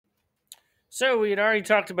So we had already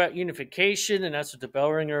talked about unification, and that's what the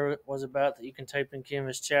bell ringer was about. That you can type in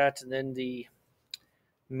Canvas chat, and then the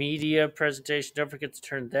media presentation. Don't forget to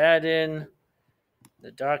turn that in.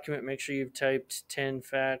 The document. Make sure you've typed 10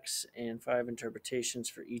 facts and 5 interpretations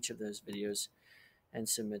for each of those videos, and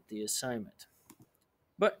submit the assignment.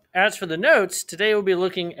 But as for the notes, today we'll be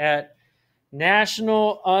looking at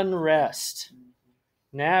national unrest.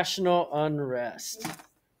 National unrest.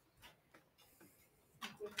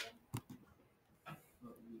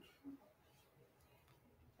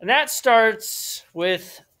 And that starts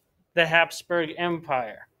with the Habsburg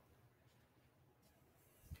Empire.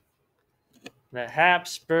 The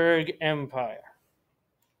Habsburg Empire.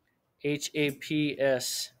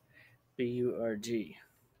 Hapsburg.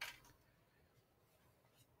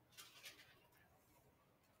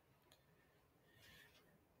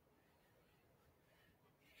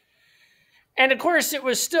 And of course, it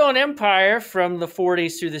was still an empire from the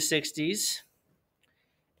 40s through the 60s.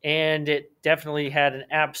 And it definitely had an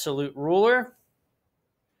absolute ruler.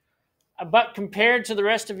 But compared to the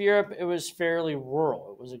rest of Europe, it was fairly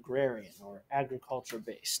rural. It was agrarian or agriculture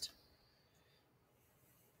based.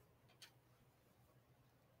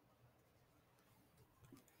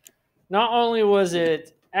 Not only was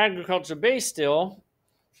it agriculture based still,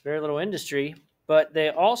 very little industry, but they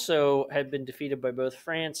also had been defeated by both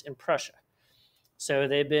France and Prussia. So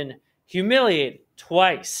they've been humiliated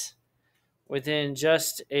twice within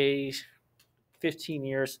just a 15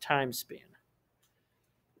 years time span.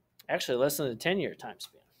 Actually, less than a 10-year time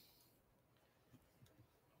span.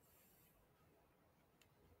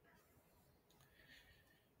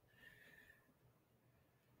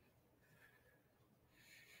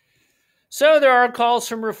 So there are calls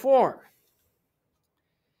from reform.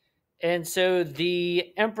 And so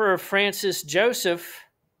the Emperor Francis Joseph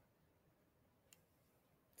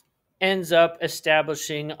ends up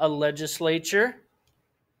establishing a legislature.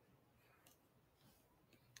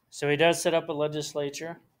 So he does set up a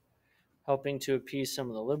legislature, helping to appease some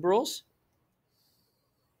of the liberals.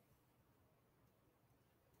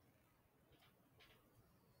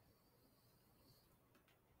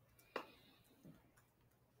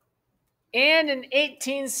 And in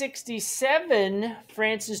 1867,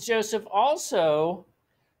 Francis Joseph also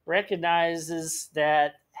recognizes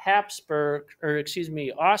that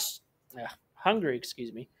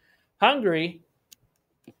Hungary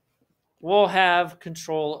will have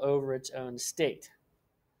control over its own state.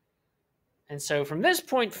 And so from this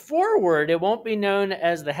point forward, it won't be known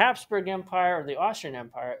as the Habsburg Empire or the Austrian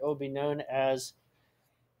Empire. It will be known as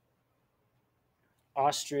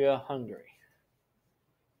Austria-Hungary.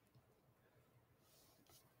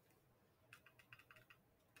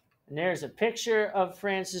 And there's a picture of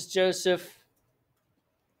Francis Joseph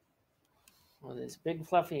with his big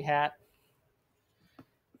fluffy hat.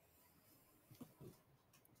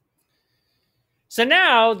 So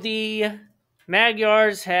now the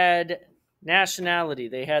Magyars had nationality.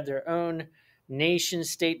 They had their own nation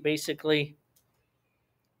state, basically,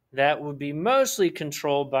 that would be mostly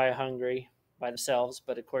controlled by Hungary, by themselves,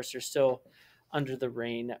 but of course they're still under the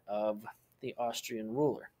reign of the Austrian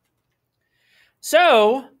ruler.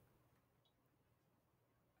 So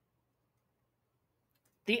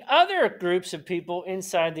the other groups of people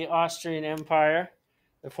inside the Austrian Empire,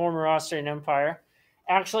 the former Austrian Empire,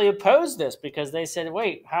 actually opposed this because they said,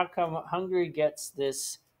 wait, how come Hungary gets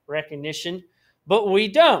this recognition, but we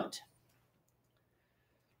don't?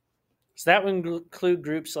 So that would include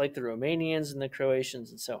groups like the Romanians and the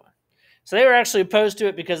Croatians and so on. So they were actually opposed to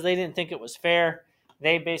it because they didn't think it was fair.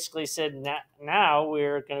 They basically said, now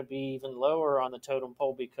we're going to be even lower on the totem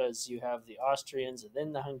pole because you have the Austrians and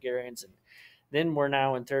then the Hungarians, and then we're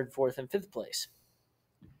now in third, fourth, and fifth place.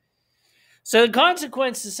 So the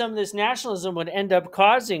consequence of some of this nationalism would end up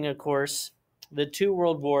causing, of course, the two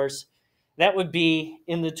world wars that would be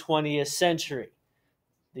in the 20th century.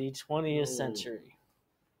 The 20th century.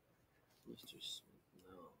 Mr. Smith,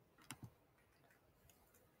 no.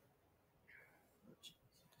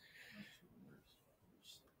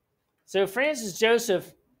 So Francis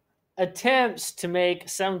Joseph attempts to make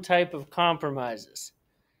some type of compromises.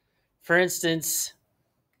 For instance,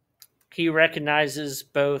 he recognizes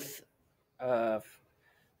both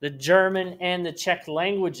the German and the Czech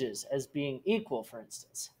languages as being equal, for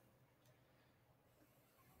instance.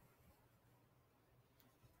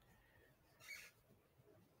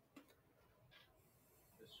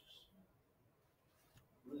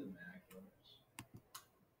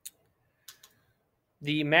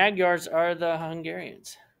 The Magyars are the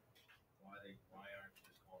Hungarians. Why aren't you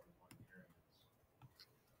just called the Hungarians?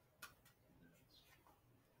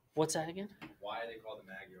 What's that again? Why are they called the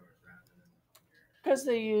Magyars rather than the Hungarians? Because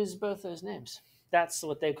they use both those names. That's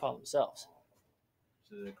what they call themselves.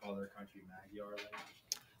 So they call their country Magyar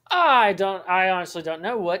language. I honestly don't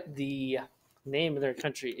know what the name of their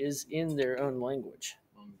country is in their own language.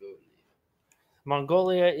 Mongolia.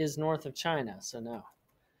 Mongolia is north of China, so no.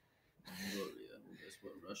 Mongolia. Well, guess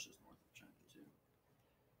what? Russia's north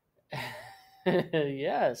of China too.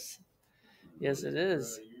 Yes. Yes, it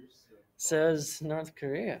is. So is North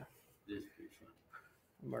Korea. It is pretty fun.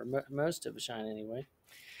 Or most of China, anyway.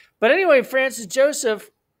 But anyway, Francis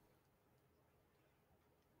Joseph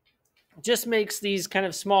just makes these kind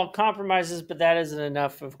of small compromises, but that isn't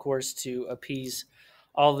enough, of course, to appease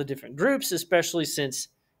all the different groups, especially since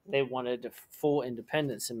they wanted full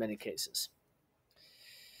independence in many cases.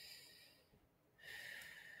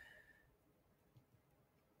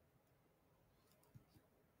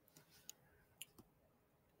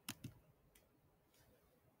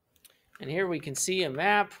 And here we can see a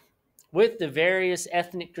map with the various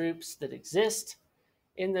ethnic groups that exist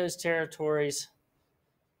in those territories.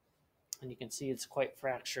 And you can see it's quite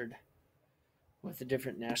fractured with the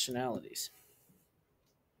different nationalities.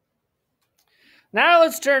 Now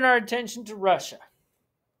let's turn our attention to Russia.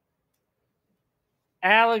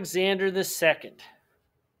 Alexander II.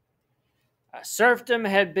 Serfdom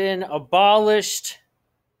had been abolished,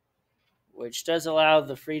 which does allow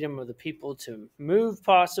the freedom of the people to move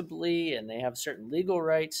possibly, and they have certain legal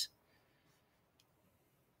rights.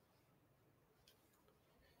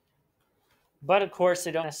 But of course,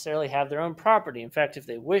 they don't necessarily have their own property. In fact, if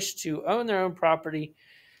they wish to own their own property,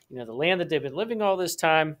 the land that they've been living all this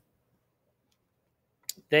time,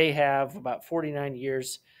 they have about 49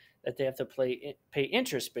 years that they have to pay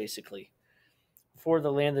interest, basically, for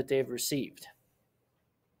the land that they've received.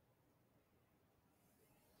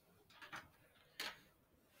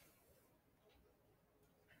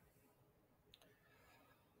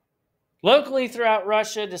 Locally throughout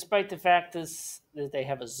Russia, despite the fact that they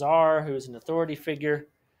have a czar who is an authority figure,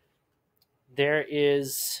 there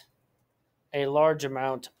is a large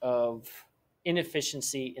amount of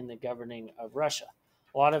inefficiency in the governing of Russia.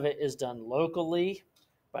 A lot of it is done locally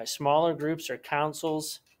by smaller groups or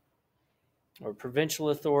councils or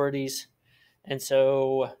provincial authorities, and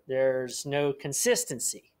so there's no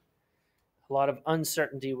consistency. A lot of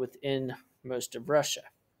uncertainty within most of Russia.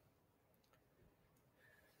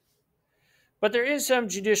 But there is some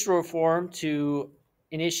judicial reform to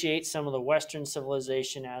initiate some of the Western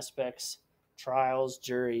civilization aspects, trials,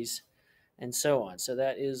 juries, and so on. So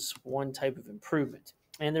that is one type of improvement.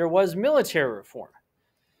 And there was military reform.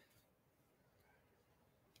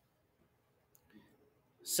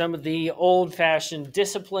 Some of the old-fashioned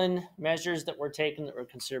discipline measures that were taken that were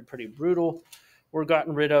considered pretty brutal were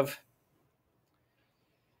gotten rid of.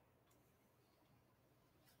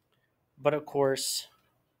 But of course,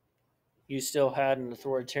 you still had an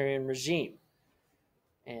authoritarian regime.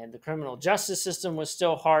 And the criminal justice system was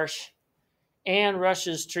still harsh. And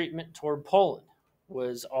Russia's treatment toward Poland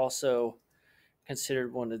was also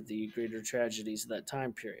considered one of the greater tragedies of that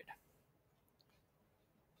time period.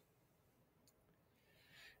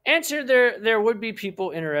 And so there would be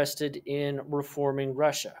people interested in reforming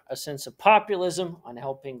Russia, a sense of populism on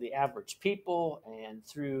helping the average people, and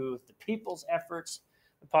through the people's efforts,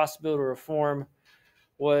 the possibility of reform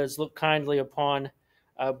was looked kindly upon,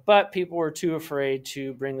 but people were too afraid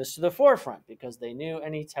to bring this to the forefront because they knew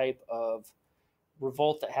any type of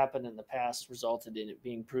revolt that happened in the past resulted in it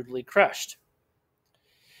being brutally crushed.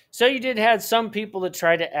 So you did have some people that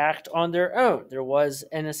tried to act on their own. There was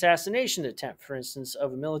an assassination attempt, for instance,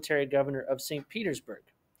 of a military governor of St. Petersburg.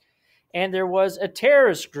 And there was a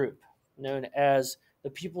terrorist group known as the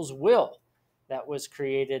People's Will that was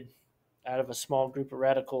created out of a small group of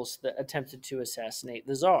radicals that attempted to assassinate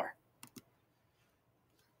the Tsar.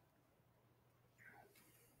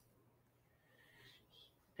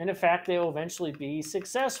 And in fact, they will eventually be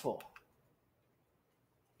successful.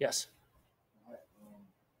 Yes?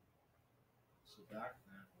 So back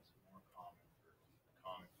then, was it more common for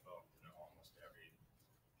common folk to know almost every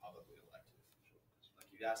publicly elected official? Like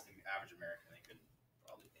you ask the average American, they couldn't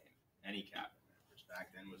probably name any cabinet members. Back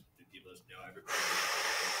then, did people just know everybody?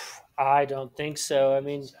 I don't think so. I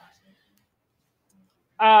mean,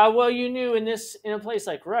 well, you knew in a place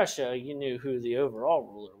like Russia, you knew who the overall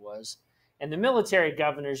ruler was. And the military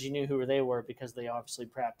governors, you knew who they were because they obviously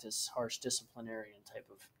practiced harsh disciplinarian type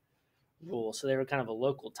of rule. So they were kind of a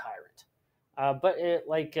local tyrant. But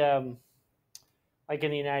like in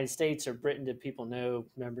the United States or Britain, did people know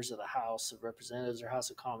members of the House of Representatives or House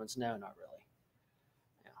of Commons? No, not really.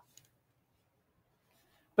 Yeah.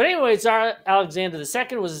 But anyway, Tsar Alexander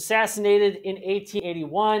II was assassinated in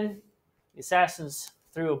 1881. The assassins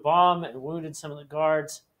threw a bomb and wounded some of the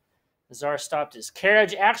guards. The Tsar stopped his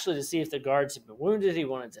carriage, actually to see if the guards had been wounded. He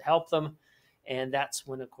wanted to help them. And that's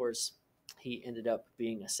when, of course, he ended up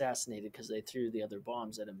being assassinated because they threw the other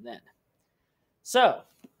bombs at him then. So,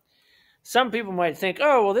 some people might think,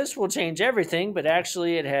 oh, well, this will change everything, but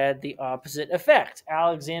actually it had the opposite effect.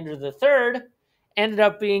 Alexander III ended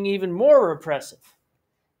up being even more repressive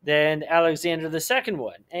than Alexander II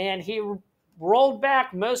was, and he rolled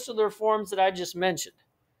back most of the reforms that I just mentioned.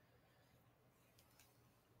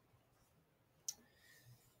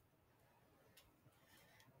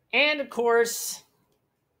 And, of course,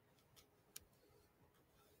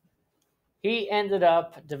 he ended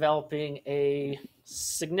up developing a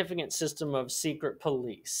significant system of secret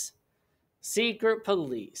police. Secret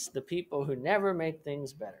police, the people who never make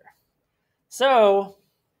things better. So,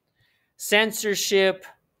 censorship,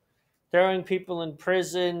 throwing people in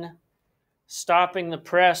prison, stopping the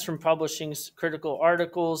press from publishing critical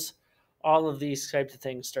articles, all of these types of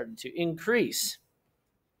things started to increase.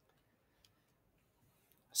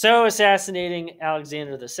 So, assassinating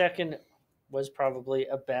Alexander II was probably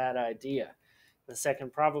a bad idea. The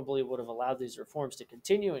second probably would have allowed these reforms to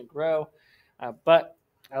continue and grow, but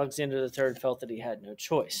Alexander III felt that he had no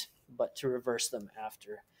choice but to reverse them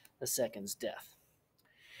after the second's death.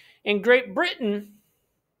 In Great Britain,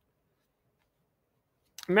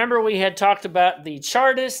 remember we had talked about the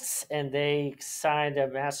Chartists, and they signed a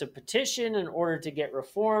massive petition in order to get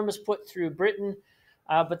reforms put through Britain,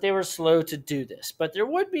 but they were slow to do this. But there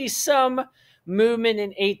would be some movement in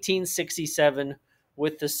 1867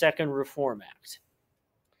 with the Second Reform Act.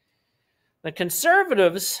 The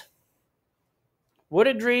Conservatives would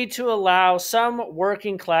agree to allow some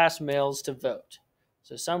working class males to vote.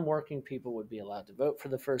 So some working people would be allowed to vote for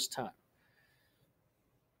the first time.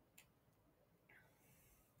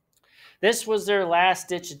 This was their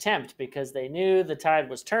last-ditch attempt because they knew the tide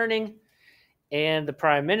was turning, and the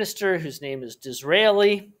prime minister, whose name is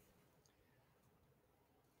Disraeli,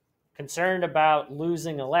 concerned about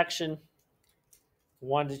losing election,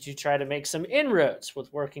 wanted to try to make some inroads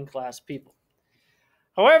with working class people.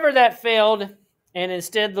 However, that failed, and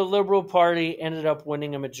instead the Liberal Party ended up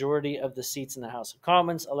winning a majority of the seats in the House of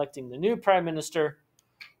Commons, electing the new Prime Minister,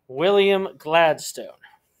 William Gladstone.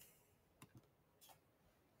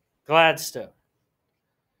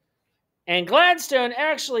 And Gladstone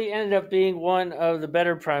actually ended up being one of the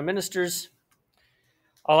better prime ministers,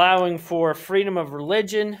 allowing for freedom of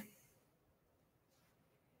religion.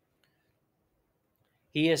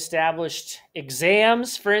 He established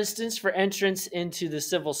exams, for instance, for entrance into the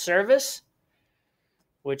civil service,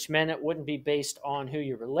 which meant it wouldn't be based on who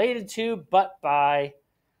you're related to, but by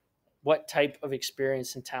what type of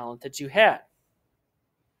experience and talent that you had.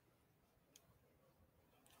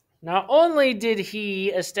 Not only did he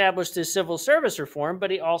establish the civil service reform,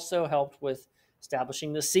 but he also helped with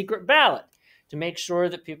establishing the secret ballot to make sure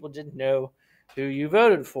that people didn't know who you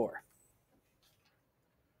voted for.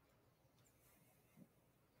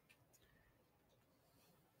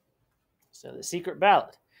 So the secret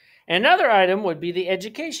ballot. Another item would be the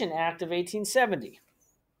Education Act of 1870.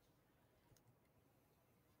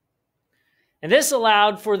 And this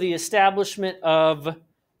allowed for the establishment of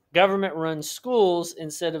government-run schools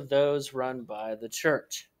instead of those run by the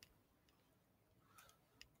church.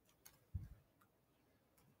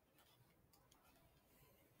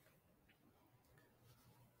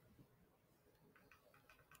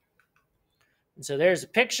 And so there's a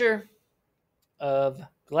picture of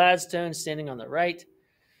Gladstone standing on the right,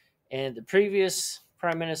 and the previous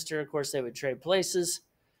prime minister, of course, they would trade places.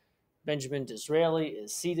 Benjamin Disraeli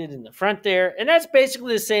is seated in the front there, and that's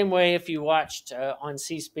basically the same way if you watched on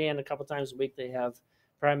C-SPAN a couple times a week, they have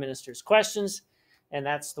prime minister's questions, and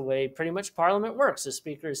that's the way pretty much Parliament works. The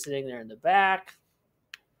speaker is sitting there in the back.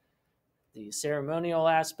 The ceremonial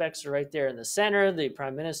aspects are right there in the center. The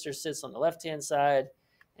prime minister sits on the left-hand side,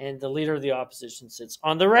 and the leader of the opposition sits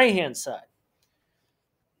on the right-hand side.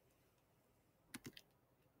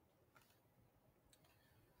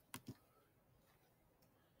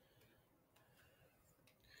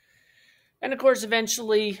 And of course,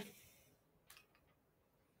 eventually,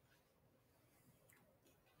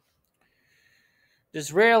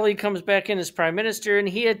 Disraeli comes back in as prime minister, and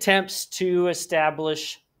he attempts to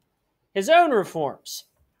establish his own reforms,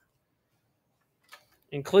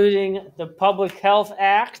 including the Public Health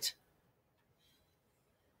Act,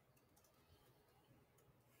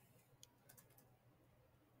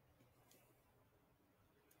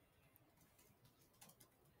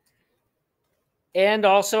 and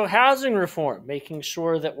also housing reform, making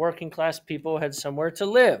sure that working class people had somewhere to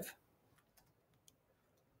live.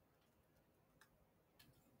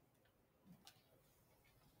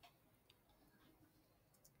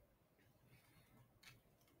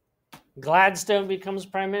 Gladstone becomes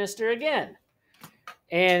prime minister again.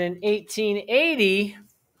 And in 1880,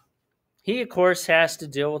 he, of course, has to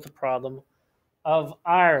deal with the problem of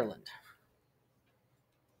Ireland.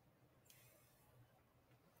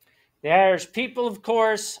 The Irish people, of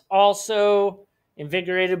course, also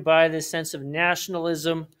invigorated by this sense of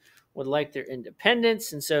nationalism, would like their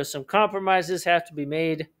independence, and so some compromises have to be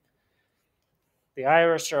made. The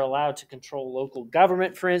Irish are allowed to control local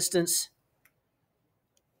government, for instance.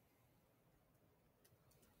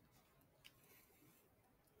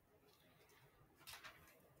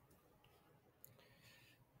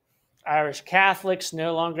 Irish Catholics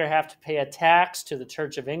no longer have to pay a tax to the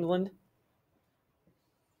Church of England.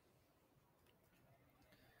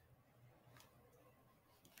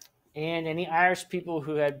 And any Irish people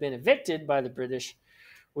who had been evicted by the British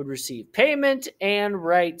would receive payment and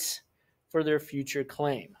rights for their future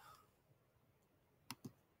claim.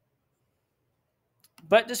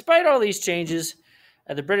 But despite all these changes,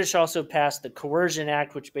 the British also passed the Coercion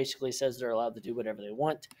Act, which basically says they're allowed to do whatever they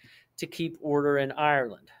want to keep order in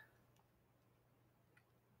Ireland.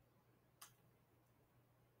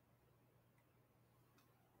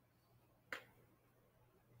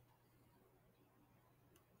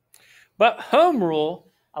 But Home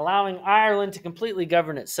Rule, allowing Ireland to completely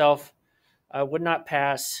govern itself, would not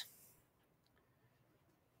pass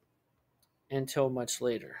until much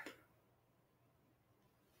later.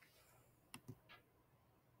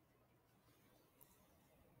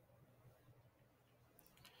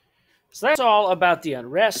 So that's all about the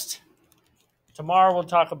unrest. Tomorrow we'll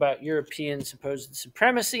talk about European supposed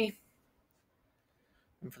supremacy.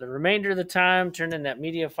 And for the remainder of the time, turn in that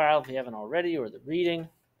media file if you haven't already, or the reading,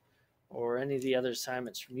 or any of the other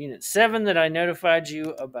assignments from Unit 7 that I notified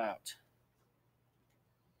you about.